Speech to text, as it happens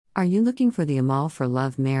Are you looking for the Amal for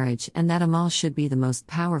love marriage, and that Amal should be the most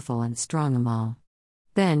powerful and strong Amal?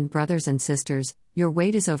 Then, brothers and sisters, your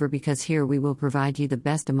wait is over, because here we will provide you the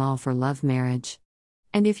best Amal for love marriage.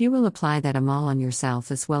 And if you will apply that Amal on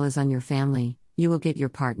yourself as well as on your family, you will get your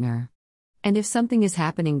partner. And if something is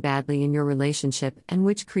happening badly in your relationship and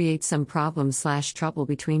which creates some problem/trouble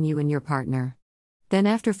between you and your partner, then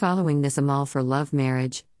after following this Amal for love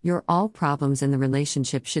marriage, your all problems in the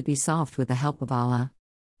relationship should be solved with the help of Allah.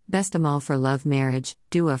 Best Amal for love marriage,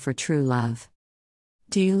 Dua for true love.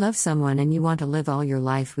 Do you love someone and you want to live all your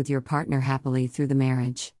life with your partner happily through the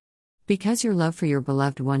marriage? Because your love for your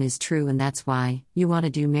beloved one is true, and that's why you want to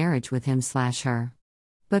do marriage with him/her.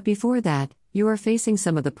 But before that, you are facing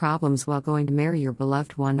some of the problems while going to marry your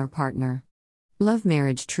beloved one or partner. Love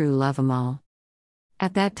marriage, true love Amal.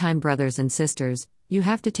 At that time, brothers and sisters, you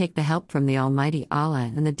have to take the help from the Almighty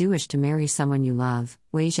Allah and the du'ish to marry someone you love,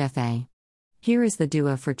 Wajfa. Here is the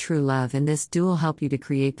dua for true love, and this dua will help you to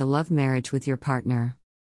create the love marriage with your partner.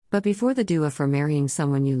 But before the dua for marrying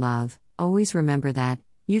someone you love, always remember that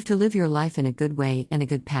you've to live your life in a good way and a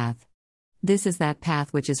good path. This is that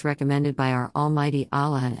path which is recommended by our Almighty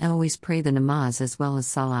Allah, and always pray the namaz as well as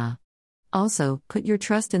salah. Also, put your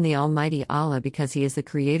trust in the Almighty Allah, because He is the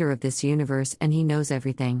creator of this universe and He knows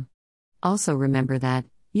everything. Also remember that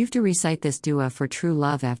you've to recite this dua for true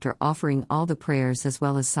love after offering all the prayers as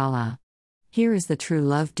well as salah. Here is the true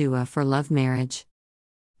love dua for love marriage.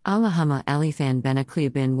 Allahumma alifan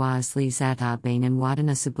benakliya bin wa asli zata bainan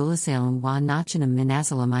wadana subulasalam wa nachanam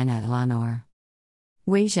minasalamina ilanor.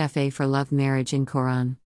 Wajfa for love marriage in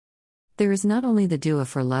Quran. There is not only the dua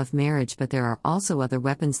for love marriage, but there are also other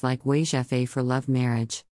weapons like Wajfa for love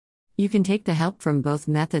marriage. You can take the help from both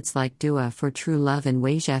methods like dua for true love and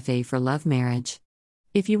Wajfa for love marriage.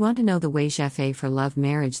 If you want to know the Wajfa for love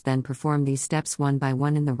marriage, then perform these steps one by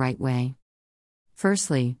one in the right way.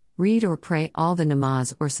 Firstly, read or pray all the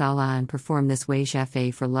namaz or salah and perform this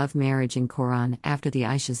Wajfa for love marriage in Quran after the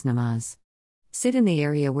Isha's namaz. Sit in the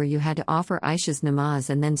area where you had to offer Isha's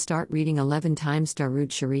namaz and then start reading 11 times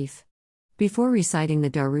Darud Sharif. Before reciting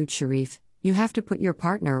the Darud Sharif, you have to put your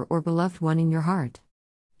partner or beloved one in your heart.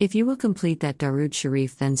 If you will complete that Darud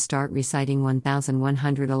Sharif, then start reciting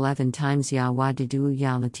 1111 times Ya Wadidu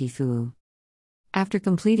Ya Latifu. After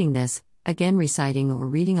completing this, again reciting or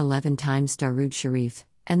reading 11 times Darud Sharif,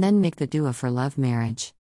 and then make the dua for love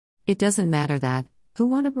marriage. It doesn't matter that who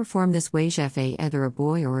want to perform this Wajfa, either a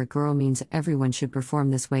boy or a girl, means everyone should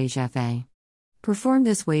perform this Wajfa. Perform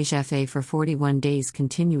this Wajfa for 41 days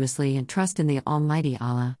continuously and trust in the Almighty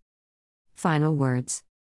Allah. Final words.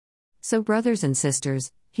 So brothers and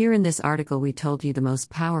sisters, here in this article we told you the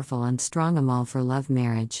most powerful and strong Amal for love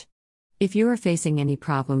marriage. If you are facing any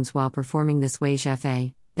problems while performing this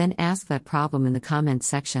Wajfa, then ask that problem in the comment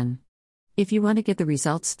section. If you want to get the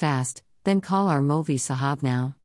results fast, then call our Molvi Sahab now.